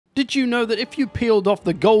Did you know that if you peeled off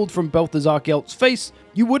the gold from Balthazar Gelt's face,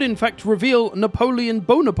 you would in fact reveal Napoleon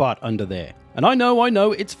Bonaparte under there? And I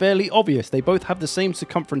know, it's fairly obvious. They both have the same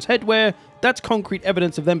circumference headwear. That's concrete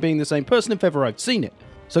evidence of them being the same person if ever I've seen it.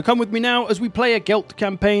 So come with me now as we play a Gelt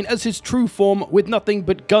campaign as his true form with nothing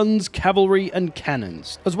but guns, cavalry and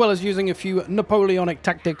cannons, as well as using a few Napoleonic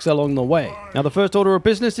tactics along the way. Now the first order of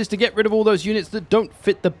business is to get rid of all those units that don't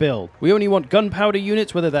fit the bill. We only want gunpowder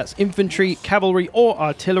units, whether that's infantry, cavalry or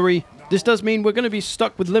artillery. This does mean we're going to be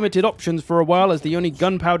stuck with limited options for a while, as the only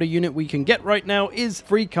gunpowder unit we can get right now is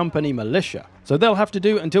Free Company Militia. So they'll have to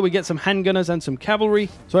do until we get some handgunners and some cavalry.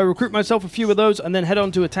 So I recruit myself a few of those and then head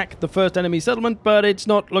on to attack the first enemy settlement, but it's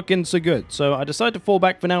not looking so good. So I decide to fall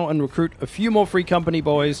back for now and recruit a few more Free Company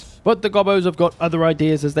boys. But the Gobbos have got other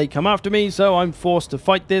ideas as they come after me, so I'm forced to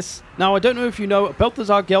fight this. Now I don't know if you know,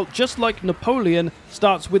 Balthazar Gelt, just like Napoleon,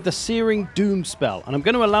 starts with the Searing Doom spell. And I'm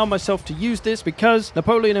going to allow myself to use this because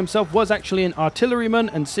Napoleon himself was actually an artilleryman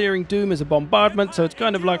and Searing Doom is a bombardment, so it's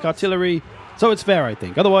kind of like artillery. So it's fair, I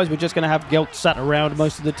think. Otherwise, we're just going to have Gelt sat around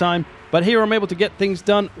most of the time. But here I'm able to get things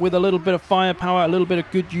done with a little bit of firepower, a little bit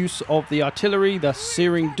of good use of the artillery, the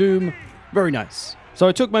Searing Doom. Very nice. So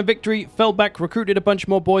I took my victory, fell back, recruited a bunch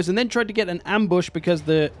more boys, and then tried to get an ambush because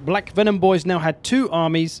the Black Venom boys now had two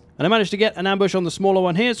armies. And I managed to get an ambush on the smaller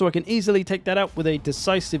one here, so I can easily take that out with a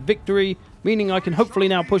decisive victory, meaning I can hopefully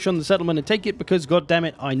now push on the settlement and take it because,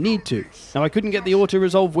 goddammit, I need to. Now, I couldn't get the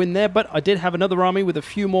auto-resolve win there, but I did have another army with a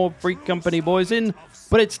few more Free Company boys in,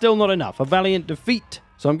 but it's still not enough. A valiant defeat.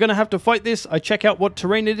 So I'm going to have to fight this. I check out what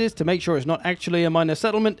terrain it is to make sure it's not actually a minor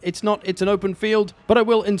settlement. It's not, it's an open field, but I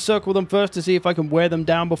will encircle them first to see if I can wear them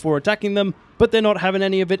down before attacking them, but they're not having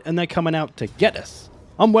any of it and they're coming out to get us.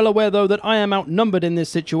 I'm well aware though that I am outnumbered in this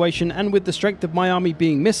situation, and with the strength of my army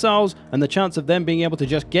being missiles and the chance of them being able to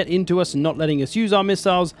just get into us and not letting us use our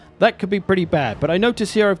missiles, that could be pretty bad. But I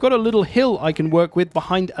notice here I've got a little hill I can work with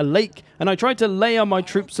behind a lake, and I try to layer my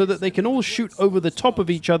troops so that they can all shoot over the top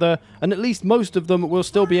of each other, and at least most of them will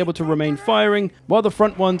still be able to remain firing while the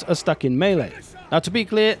front ones are stuck in melee. Now, to be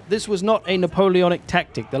clear, this was not a Napoleonic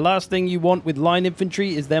tactic. The last thing you want with line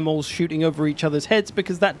infantry is them all shooting over each other's heads,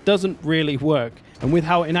 because that doesn't really work. And with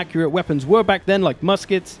how inaccurate weapons were back then, like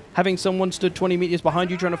muskets, having someone stood 20 meters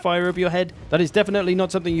behind you trying to fire over your head, that is definitely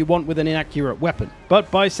not something you want with an inaccurate weapon.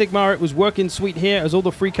 But by Sigmar, it was working sweet here, as all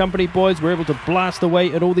the Free Company boys were able to blast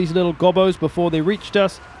away at all these little gobbos before they reached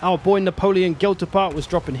us. Our boy Napoleon Geltapart was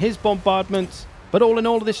dropping his bombardments. But all in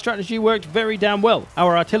all, this strategy worked very damn well.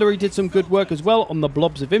 Our artillery did some good work as well on the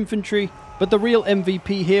blobs of infantry, but the real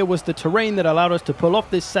MVP here was the terrain that allowed us to pull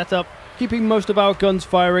off this setup, keeping most of our guns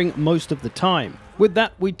firing most of the time. With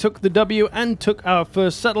that, we took the W and took our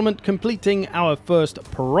first settlement, completing our first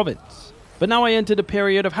province. But now I entered a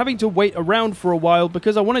period of having to wait around for a while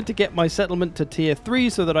because I wanted to get my settlement to tier 3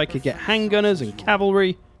 so that I could get handgunners and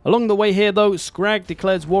cavalry. Along the way here though, Scrag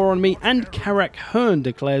declares war on me and Karak Hearn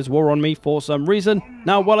declares war on me for some reason.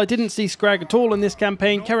 Now, while I didn't see Scrag at all in this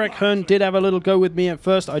campaign, Karak Hearn did have a little go with me at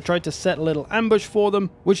first. I tried to set a little ambush for them,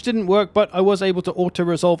 which didn't work, but I was able to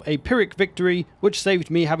auto-resolve a Pyrrhic victory, which saved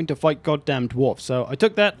me having to fight goddamn dwarfs. So I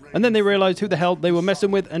took that, and then they realized who the hell they were messing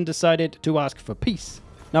with and decided to ask for peace.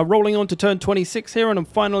 Now, rolling on to turn 26 here, and I'm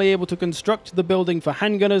finally able to construct the building for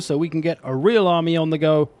handgunners so we can get a real army on the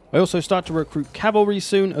go. I also start to recruit cavalry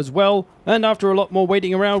soon as well, and after a lot more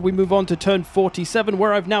waiting around, we move on to turn 47,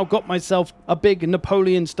 where I've now got myself a big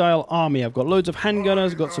Napoleon-style army. I've got loads of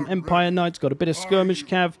handgunners, got some Empire Knights, got a bit of skirmish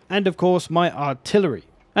cav, and of course my artillery.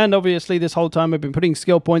 And obviously this whole time I've been putting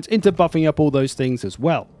skill points into buffing up all those things as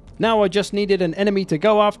well. Now I just needed an enemy to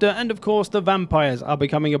go after, and of course the vampires are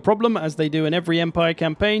becoming a problem, as they do in every Empire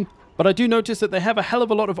campaign. But I do notice that they have a hell of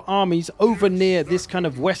a lot of armies over near this kind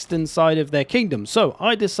of western side of their kingdom. So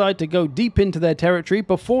I decide to go deep into their territory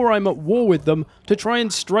before I'm at war with them to try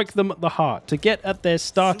and strike them at the heart, to get at their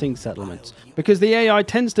starting settlements. Because the AI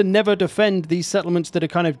tends to never defend these settlements that are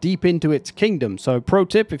kind of deep into its kingdom. So pro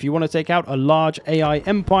tip, if you want to take out a large AI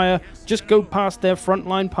empire, just go past their front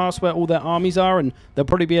line, past where all their armies are, and there'll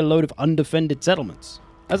probably be a load of undefended settlements.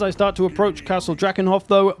 As I start to approach Castle Drakenhof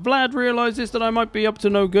though, Vlad realizes that I might be up to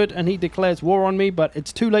no good and he declares war on me, but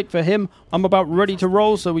it's too late for him. I'm about ready to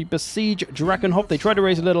roll, so we besiege Drakenhof. They try to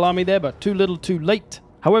raise a little army there, but too little too late.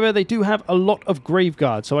 However, they do have a lot of Grave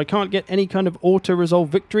Guards, so I can't get any kind of auto-resolve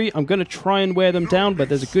victory. I'm going to try and wear them down, but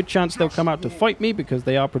there's a good chance they'll come out to fight me because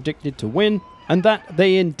they are predicted to win. And that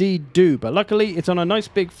they indeed do, but luckily it's on a nice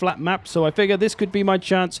big flat map, so I figure this could be my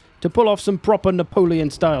chance to pull off some proper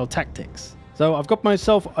Napoleon-style tactics. So I've got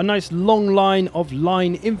myself a nice long line of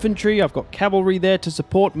line infantry. I've got cavalry there to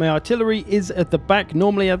support. My artillery is at the back.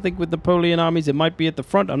 Normally I think with Napoleon armies it might be at the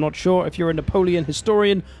front. I'm not sure. If you're a Napoleon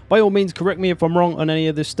historian, by all means correct me if I'm wrong on any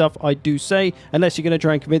of this stuff I do say, unless you're going to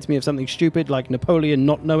try and convince me of something stupid like Napoleon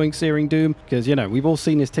not knowing Searing Doom, because, you know, we've all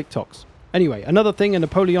seen his TikToks. Anyway, another thing a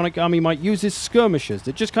Napoleonic army might use is skirmishers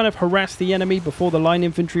that just kind of harass the enemy before the line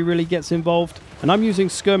infantry really gets involved. And I'm using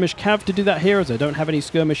skirmish cav to do that here, as I don't have any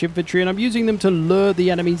skirmish infantry, and I'm using them to lure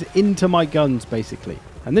the enemies into my guns, basically.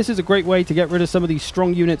 And this is a great way to get rid of some of these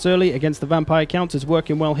strong units early against the vampire counts. Is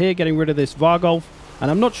working well here, getting rid of this Vargolf. And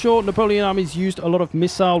I'm not sure Napoleon armies used a lot of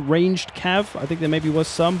missile ranged cav. I think there maybe was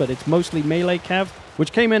some, but it's mostly melee cav,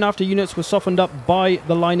 which came in after units were softened up by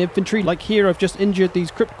the line infantry. Like here, I've just injured these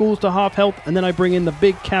crypt ghouls to half health, and then I bring in the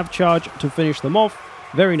big cav charge to finish them off.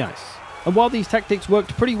 Very nice. And while these tactics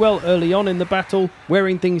worked pretty well early on in the battle,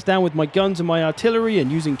 wearing things down with my guns and my artillery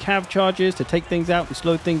and using cav charges to take things out and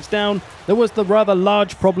slow things down, there was the rather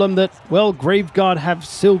large problem that, well, Graveguard have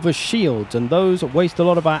silver shields, and those waste a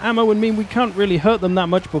lot of our ammo and mean we can't really hurt them that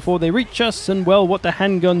much before they reach us, and, well, what the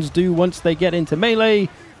handguns do once they get into melee,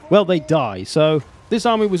 well, they die. So this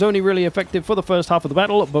army was only really effective for the first half of the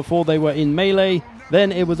battle before they were in melee.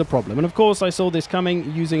 Then it was a problem. And of course I saw this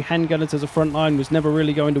coming. Using handgunners as a front line was never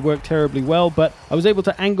really going to work terribly well, but I was able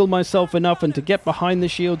to angle myself enough and to get behind the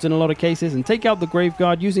shields in a lot of cases and take out the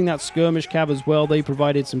Graveguard using that skirmish cav as well. They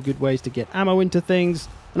provided some good ways to get ammo into things,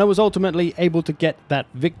 and I was ultimately able to get that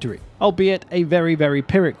victory, albeit a very, very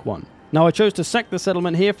Pyrrhic one. Now, I chose to sack the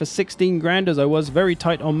settlement here for 16 grand, as I was very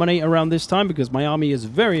tight on money around this time because my army is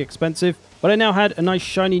very expensive, but I now had a nice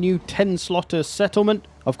shiny new 10 slaughter settlement.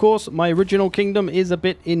 Of course, my original kingdom is a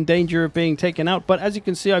bit in danger of being taken out, but as you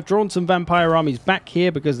can see, I've drawn some vampire armies back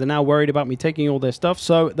here because they're now worried about me taking all their stuff,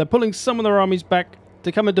 so they're pulling some of their armies back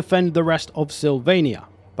to come and defend the rest of Sylvania.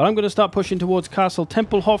 But I'm going to start pushing towards Castle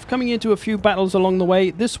Tempelhof, coming into a few battles along the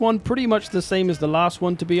way. This one pretty much the same as the last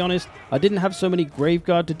one, to be honest. I didn't have so many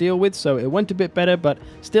Graveguard to deal with, so it went a bit better, but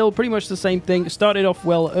still pretty much the same thing. Started off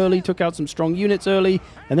well early, took out some strong units early,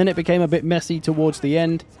 and then it became a bit messy towards the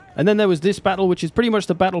end. And then there was this battle, which is pretty much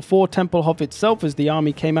the battle for Tempelhof itself, as the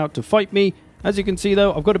army came out to fight me. As you can see,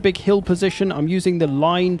 though, I've got a big hill position. I'm using the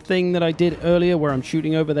line thing that I did earlier, where I'm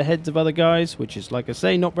shooting over the heads of other guys, which is, like I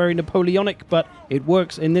say, not very Napoleonic, but it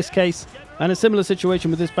works in this case. And a similar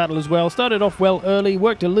situation with this battle as well. Started off well early,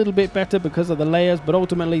 worked a little bit better because of the layers, but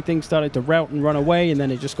ultimately things started to rout and run away, and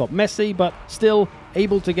then it just got messy, but still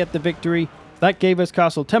able to get the victory. That gave us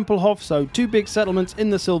Castle Tempelhof, so 2 big settlements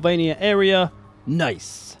in the Sylvania area.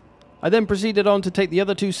 Nice. I then proceeded on to take the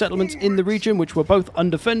other 2 settlements in the region, which were both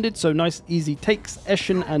undefended, so nice easy takes,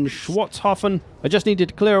 Eschen and Schwarzhofen. I just needed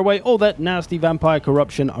to clear away all that nasty vampire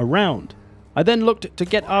corruption around. I then looked to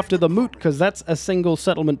get after the Moot, because that's a single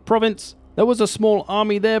settlement province. There was a small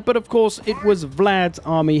army there, but of course it was Vlad's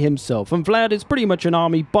army himself, and Vlad is pretty much an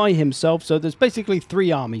army by himself, so there's basically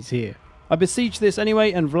 3 armies here. I besieged this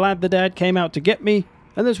anyway, and Vlad the Dad came out to get me.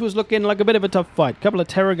 And this was looking like a bit of a tough fight. Couple of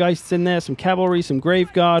Terrorgeists in there, some cavalry, some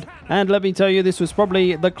Graveguard. And let me tell you, this was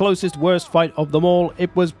probably the closest worst fight of them all.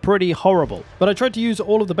 It was pretty horrible. But I tried to use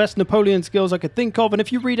all of the best Napoleon skills I could think of. And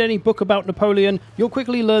if you read any book about Napoleon, you'll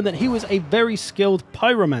quickly learn that he was a very skilled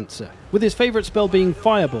pyromancer, with his favorite spell being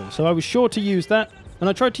Fireball. So I was sure to use that. And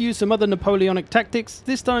I tried to use some other Napoleonic tactics,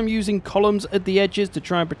 this time using columns at the edges to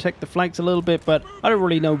try and protect the flanks a little bit, but I don't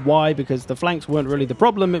really know why, because the flanks weren't really the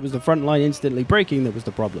problem, it was the front line instantly breaking that was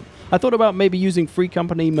the problem. I thought about maybe using Free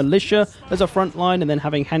Company militia as a front line and then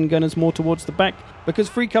having handgunners more towards the back, because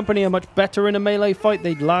Free Company are much better in a melee fight,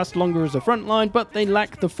 they'd last longer as a front line, but they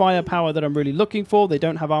lack the firepower that I'm really looking for. They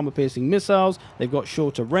don't have armor-piercing missiles, they've got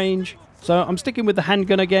shorter range. So I'm sticking with the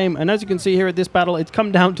handgunner game, and as you can see here at this battle, it's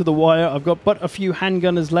come down to the wire. I've got but a few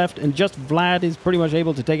handgunners left, and just Vlad is pretty much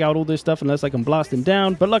able to take out all this stuff unless I can blast him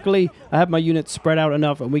down. But luckily, I have my units spread out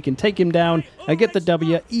enough, and we can take him down and get the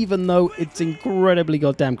W, even though it's incredibly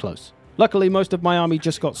goddamn close. Luckily, most of my army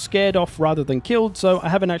just got scared off rather than killed, so I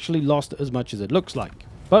haven't actually lost as much as it looks like.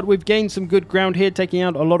 But we've gained some good ground here, taking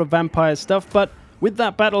out a lot of vampire stuff, but with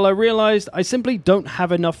that battle, I realized I simply don't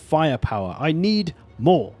have enough firepower. I need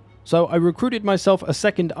more. So I recruited myself a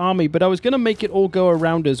second army, but I was going to make it all go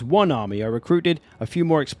around as one army. I recruited a few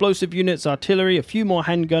more explosive units, artillery, a few more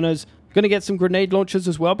handgunners. Going to get some grenade launchers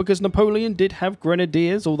as well, because Napoleon did have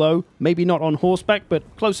grenadiers, although maybe not on horseback, but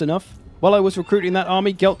close enough. While I was recruiting that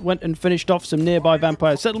army, Gelt went and finished off some nearby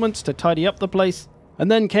vampire settlements to tidy up the place.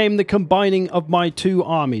 And then came the combining of my 2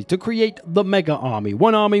 armies to create the mega army.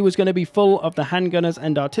 One army was going to be full of the handgunners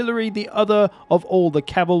and artillery, the other of all the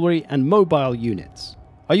cavalry and mobile units.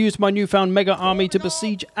 I used my newfound mega army to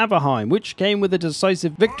besiege Averheim, which came with a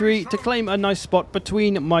decisive victory to claim a nice spot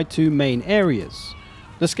between my two main areas.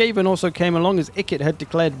 The Skaven also came along as Ikit had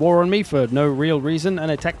declared war on me for no real reason and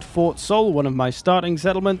attacked Fort Sol, one of my starting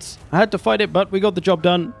settlements. I had to fight it, but we got the job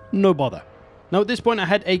done, no bother. Now at this point I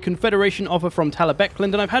had a Confederation offer from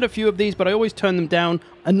Talabecland, and I've had a few of these, but I always turn them down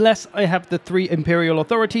unless I have the 3 Imperial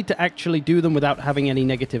authority to actually do them without having any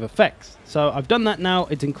negative effects. So I've done that now.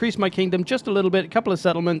 It's increased my kingdom just a little bit, a couple of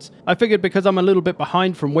settlements. I figured because I'm a little bit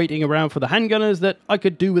behind from waiting around for the handgunners that I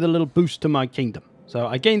could do with a little boost to my kingdom. So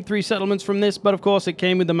I gained 3 settlements from this, but of course it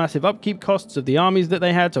came with the massive upkeep costs of the armies that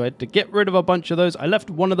they had, so I had to get rid of a bunch of those. I left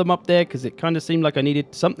one of them up there because it kind of seemed like I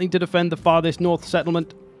needed something to defend the farthest north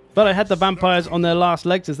settlement. But I had the vampires on their last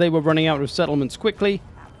legs as they were running out of settlements quickly.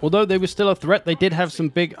 Although they were still a threat, they did have some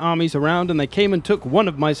big armies around, and they came and took one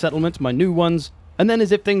of my settlements, my new ones. And then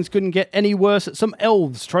as if things couldn't get any worse, some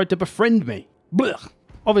elves tried to befriend me. Blech.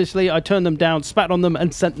 Obviously I turned them down, spat on them,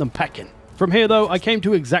 and sent them packing. From here, though, I came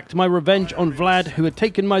to exact my revenge on Vlad, who had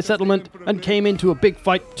taken my settlement and came into a big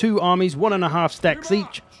fight, 2 armies, 1.5 stacks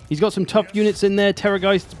each. He's got some tough units in there,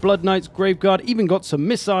 Terrorgeists, Blood Knights, Graveguard, even got some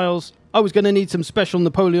missiles. I was going to need some special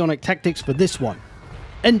Napoleonic tactics for this one.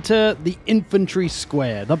 Enter the infantry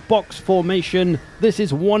square, the box formation. This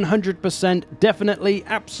is 100% definitely,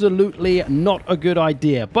 absolutely not a good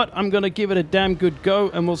idea, but I'm going to give it a damn good go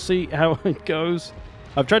and we'll see how it goes.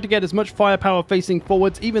 I've tried to get as much firepower facing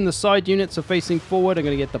forwards. Even the side units are facing forward. I'm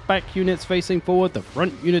going to get the back units facing forward. The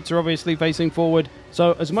front units are obviously facing forward.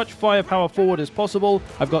 So as much firepower forward as possible.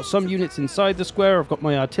 I've got some units inside the square. I've got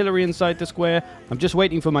my artillery inside the square. I'm just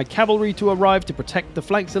waiting for my cavalry to arrive to protect the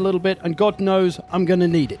flanks a little bit. And God knows I'm going to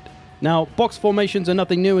need it. Now, box formations are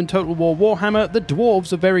nothing new in Total War Warhammer. The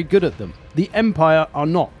dwarves are very good at them. The Empire are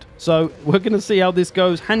not. So we're going to see how this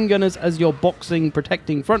goes. Handgunners as your boxing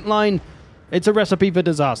protecting front line. It's a recipe for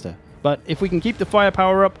disaster, but if we can keep the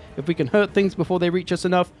firepower up, if we can hurt things before they reach us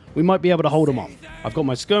enough, we might be able to hold them off. I've got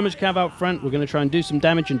my skirmish cav out front. We're going to try and do some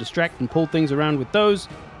damage and distract and pull things around with those,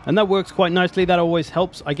 and that works quite nicely. That always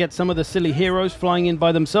helps. I get some of the silly heroes flying in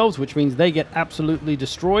by themselves, which means they get absolutely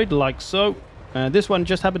destroyed, like so. This one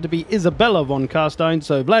just happened to be Isabella von Carstein,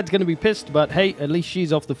 so Vlad's going to be pissed, but hey, at least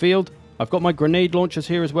she's off the field. I've got my grenade launchers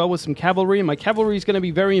here as well with some cavalry, and my cavalry is going to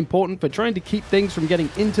be very important for trying to keep things from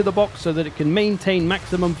getting into the box so that it can maintain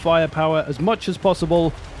maximum firepower as much as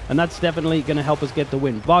possible, and that's definitely going to help us get the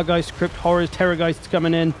win. Vargeist, Crypt Horrors, Terrorgeists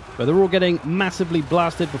coming in, but they're all getting massively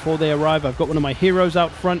blasted before they arrive. I've got one of my heroes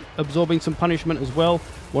out front absorbing some punishment as well.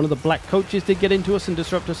 One of the black coaches did get into us and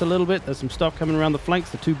disrupt us a little bit. There's some stuff coming around the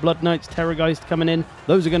flanks. The 2 Blood Knights, Terrorgeist coming in.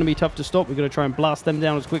 Those are going to be tough to stop. We're going to try and blast them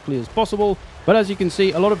down as quickly as possible. But as you can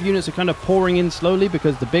see, a lot of units are kind of pouring in slowly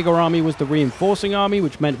because the bigger army was the reinforcing army,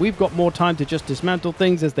 which meant we've got more time to just dismantle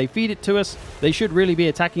things as they feed it to us. They should really be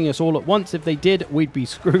attacking us all at once. If they did, we'd be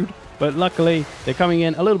screwed. But luckily, they're coming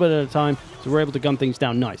in a little bit at a time, so we're able to gun things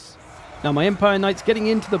down nice. Now, my Empire Knights getting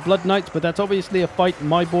into the Blood Knights, but that's obviously a fight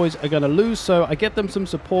my boys are going to lose, so I get them some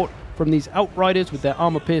support from these Outriders with their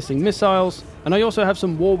armor-piercing missiles. And I also have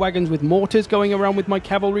some war wagons with mortars going around with my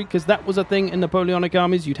cavalry, because that was a thing in Napoleonic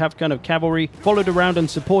armies. You'd have kind of cavalry followed around and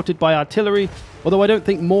supported by artillery. Although I don't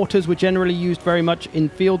think mortars were generally used very much in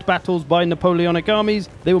field battles by Napoleonic armies.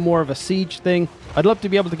 They were more of a siege thing. I'd love to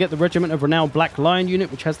be able to get the Regiment of Renowned Black Lion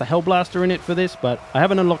unit, which has the Hellblaster in it for this, but I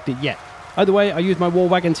haven't unlocked it yet. Either way, I use my war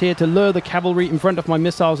wagons here to lure the cavalry in front of my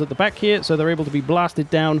missiles at the back here, so they're able to be blasted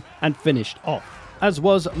down and finished off. As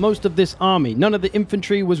was most of this army. None of the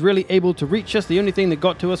infantry was really able to reach us. The only thing that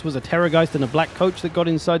got to us was a Terrorgeist and a black coach that got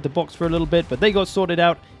inside the box for a little bit, but they got sorted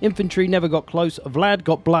out. Infantry never got close. Vlad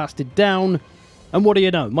got blasted down. And what do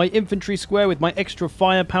you know? My infantry square with my extra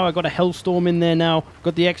firepower, got a Hellstorm in there now,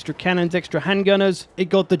 got the extra cannons, extra handgunners. It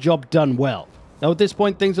got the job done well. Now at this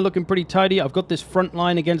point things are looking pretty tidy. I've got this front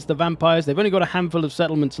line against the vampires. They've only got a handful of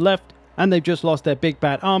settlements left, and they've just lost their big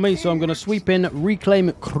bad army, so I'm going to sweep in, reclaim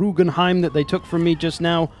Krugenheim that they took from me just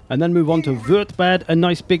now, and then move on to Würtbad, a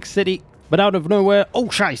nice big city. But out of nowhere, oh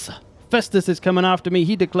scheisse! Festus is coming after me.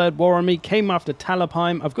 He declared war on me, came after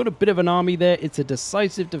Talabheim. I've got a bit of an army there. It's a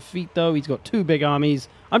decisive defeat, though. He's got 2 big armies.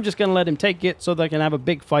 I'm just going to let him take it so they can have a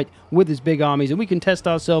big fight with his big armies, and we can test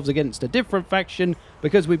ourselves against a different faction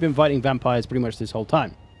because we've been fighting vampires pretty much this whole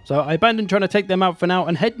time. So I abandoned trying to take them out for now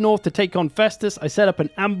and head north to take on Festus. I set up an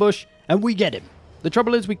ambush, and we get him. The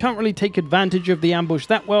trouble is we can't really take advantage of the ambush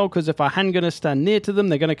that well, because if our handgunners stand near to them,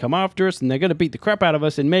 they're going to come after us, and they're going to beat the crap out of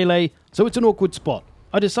us in melee, so it's an awkward spot.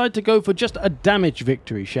 I decide to go for just a damage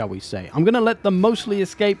victory, shall we say. I'm going to let them mostly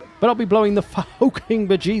escape, but I'll be blowing the fucking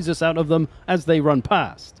bejesus out of them as they run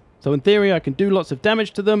past. So in theory, I can do lots of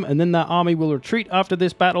damage to them, and then that army will retreat after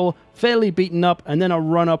this battle, fairly beaten up, and then I'll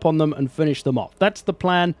run up on them and finish them off. That's the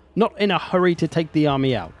plan, not in a hurry to take the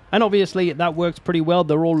army out. And obviously, that works pretty well.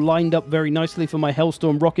 They're all lined up very nicely for my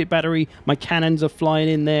Hellstorm rocket battery. My cannons are flying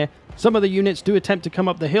in there. Some of the units do attempt to come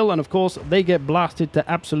up the hill, and of course, they get blasted to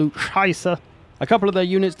absolute scheisse. A couple of their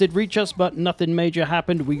units did reach us, but nothing major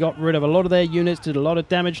happened. We got rid of a lot of their units, did a lot of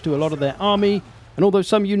damage to a lot of their army. And although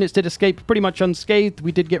some units did escape pretty much unscathed,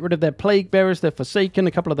 we did get rid of their Plague Bearers, their Forsaken,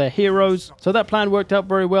 a couple of their heroes. So that plan worked out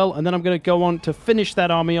very well, and then I'm going to go on to finish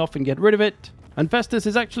that army off and get rid of it. And Festus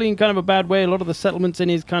is actually in kind of a bad way. A lot of the settlements in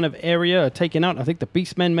his kind of area are taken out. I think the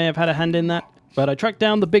Beastmen may have had a hand in that. But I tracked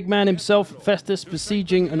down the big man himself, Festus,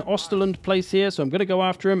 besieging an Osterland place here, so I'm going to go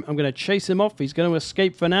after him. I'm going to chase him off. He's going to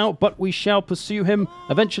escape for now, but we shall pursue him,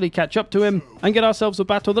 eventually catch up to him, and get ourselves a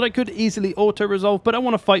battle that I could easily auto-resolve, but I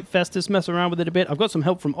want to fight Festus, mess around with it a bit. I've got some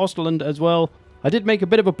help from Osterland as well. I did make a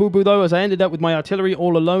bit of a boo-boo though, as I ended up with my artillery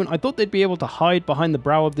all alone. I thought they'd be able to hide behind the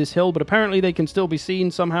brow of this hill, but apparently they can still be seen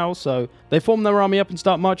somehow, so they form their army up and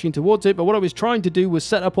start marching towards it. But what I was trying to do was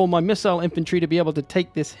set up all my missile infantry to be able to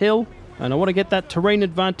take this hill. And I want to get that terrain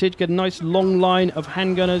advantage, get a nice long line of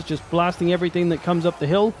handgunners just blasting everything that comes up the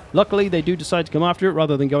hill. Luckily, they do decide to come after it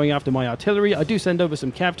rather than going after my artillery. I do send over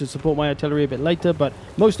some cav to support my artillery a bit later, but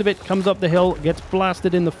most of it comes up the hill, gets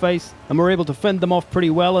blasted in the face, and we're able to fend them off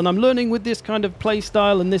pretty well. And I'm learning with this kind of play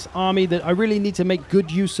style and this army that I really need to make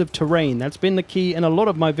good use of terrain. That's been the key in a lot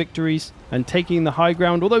of my victories. And taking the high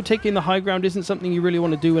ground, although taking the high ground isn't something you really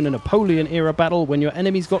want to do in a Napoleon-era battle, when your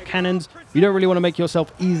enemy's got cannons, you don't really want to make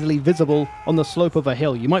yourself easily visible on the slope of a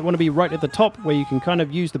hill. You might want to be right at the top, where you can kind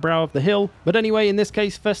of use the brow of the hill. But anyway, in this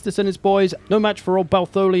case, Festus and his boys, no match for old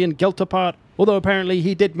Baltholian Geltapart, although apparently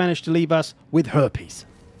he did manage to leave us with herpes.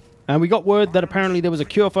 And we got word that apparently there was a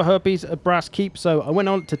cure for herpes at Brass Keep, so I went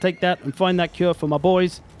on to take that and find that cure for my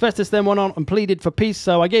boys. Festus then went on and pleaded for peace,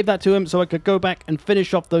 so I gave that to him so I could go back and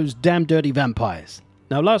finish off those damn dirty vampires.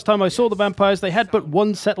 Now, last time I saw the vampires, they had but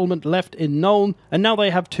one settlement left in Nuln, and now they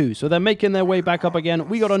have two, so they're making their way back up again.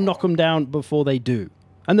 We gotta knock them down before they do.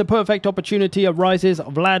 And the perfect opportunity arises.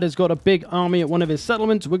 Vlad has got a big army at one of his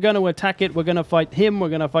settlements. We're going to attack it. We're going to fight him. We're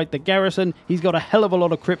going to fight the garrison. He's got a hell of a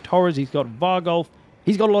lot of crypt horrors. He's got Vargolf.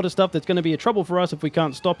 He's got a lot of stuff that's going to be a trouble for us if we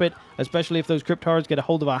can't stop it, especially if those crypt horrors get a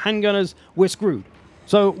hold of our handgunners. We're screwed.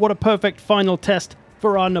 So what a perfect final test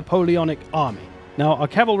for our Napoleonic army. Now, our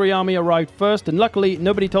cavalry army arrived first, and luckily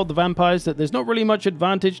nobody told the vampires that there's not really much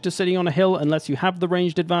advantage to sitting on a hill unless you have the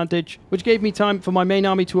ranged advantage, which gave me time for my main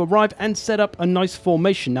army to arrive and set up a nice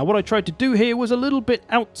formation. Now, what I tried to do here was a little bit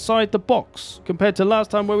outside the box, compared to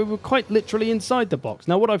last time where we were quite literally inside the box.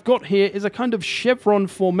 Now, what I've got here is a kind of chevron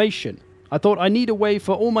formation. I thought I need a way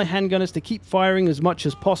for all my handgunners to keep firing as much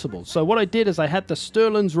as possible. So what I did is I had the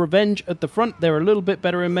Stirland's Revenge at the front. They're a little bit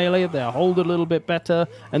better in melee, they hold a little bit better,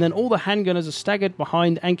 and then all the handgunners are staggered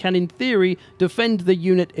behind and can, in theory, defend the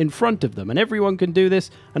unit in front of them. And everyone can do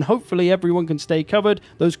this, and hopefully everyone can stay covered.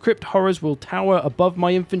 Those crypt horrors will tower above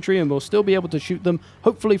my infantry, and we'll still be able to shoot them,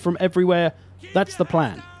 hopefully from everywhere. That's the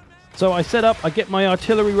plan. So I set up, I get my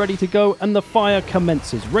artillery ready to go, and the fire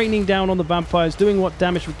commences, raining down on the vampires, doing what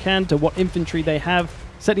damage we can to what infantry they have,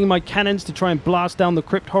 setting my cannons to try and blast down the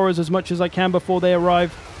crypt horrors as much as I can before they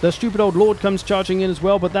arrive. The stupid old lord comes charging in as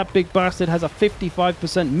well, but that big bastard has a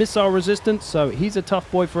 55% missile resistance, so he's a tough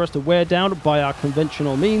boy for us to wear down by our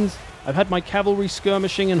conventional means. I've had my cavalry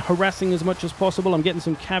skirmishing and harassing as much as possible. I'm getting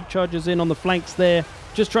some cav charges in on the flanks there,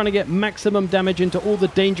 just trying to get maximum damage into all the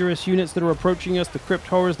dangerous units that are approaching us, the crypt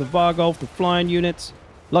horrors, the Vargolf, the flying units.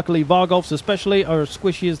 Luckily, Vargolfs especially are as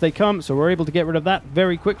squishy as they come, so we're able to get rid of that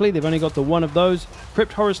very quickly. They've only got the one of those.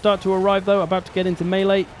 Crypt horrors start to arrive though, about to get into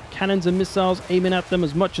melee. Cannons and missiles aiming at them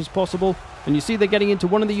as much as possible. And you see they're getting into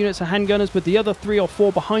one of the units of handgunners, but the other 3 or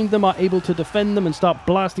 4 behind them are able to defend them and start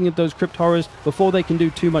blasting at those crypt horrors before they can do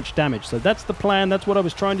too much damage. So that's the plan, that's what I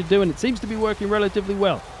was trying to do, and it seems to be working relatively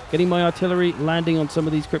well. Getting my artillery landing on some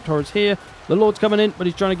of these crypt horrors here. The Lord's coming in, but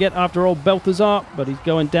he's trying to get after old Balthazar, but he's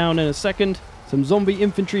going down in a second. Some zombie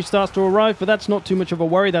infantry starts to arrive, but that's not too much of a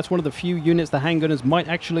worry. That's one of the few units the handgunners might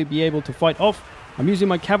actually be able to fight off. I'm using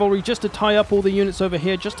my cavalry just to tie up all the units over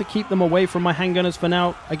here, just to keep them away from my handgunners for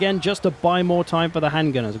now. Again, just to buy more time for the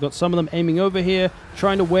handgunners. I've got some of them aiming over here,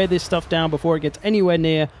 trying to wear this stuff down before it gets anywhere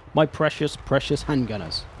near my precious, precious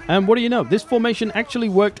handgunners. And what do you know, this formation actually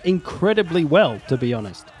worked incredibly well, to be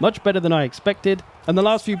honest. Much better than I expected. And the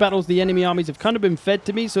last few battles, the enemy armies have kind of been fed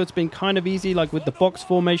to me, so it's been kind of easy, like with the box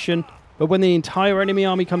formation. But when the entire enemy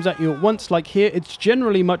army comes at you at once, like here, it's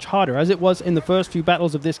generally much harder, as it was in the first few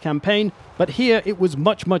battles of this campaign. But here, it was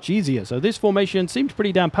much, much easier. So this formation seemed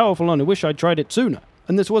pretty damn powerful, and I wish I'd tried it sooner.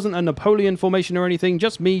 and this wasn't a Napoleon formation or anything,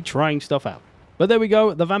 just me trying stuff out. But there we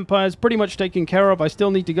go, the vampires pretty much taken care of. I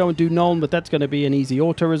still need to go and do Nuln, but that's going to be an easy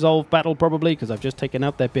auto-resolve battle probably, because I've just taken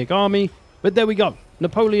out their big army. But there we go.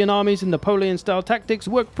 Napoleon armies and Napoleon-style tactics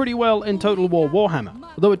work pretty well in Total War Warhammer,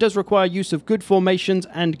 although it does require use of good formations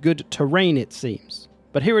and good terrain, it seems.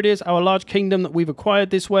 But here it is, our large kingdom that we've acquired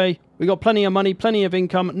this way. We got plenty of money, plenty of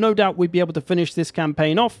income. No doubt we'd be able to finish this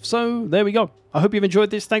campaign off, so there we go. I hope you've enjoyed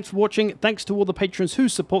this. Thanks for watching. Thanks to all the patrons who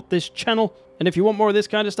support this channel. And if you want more of this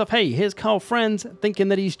kind of stuff, hey, here's Carl Franz thinking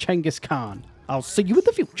that he's Genghis Khan. I'll see you in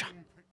the future.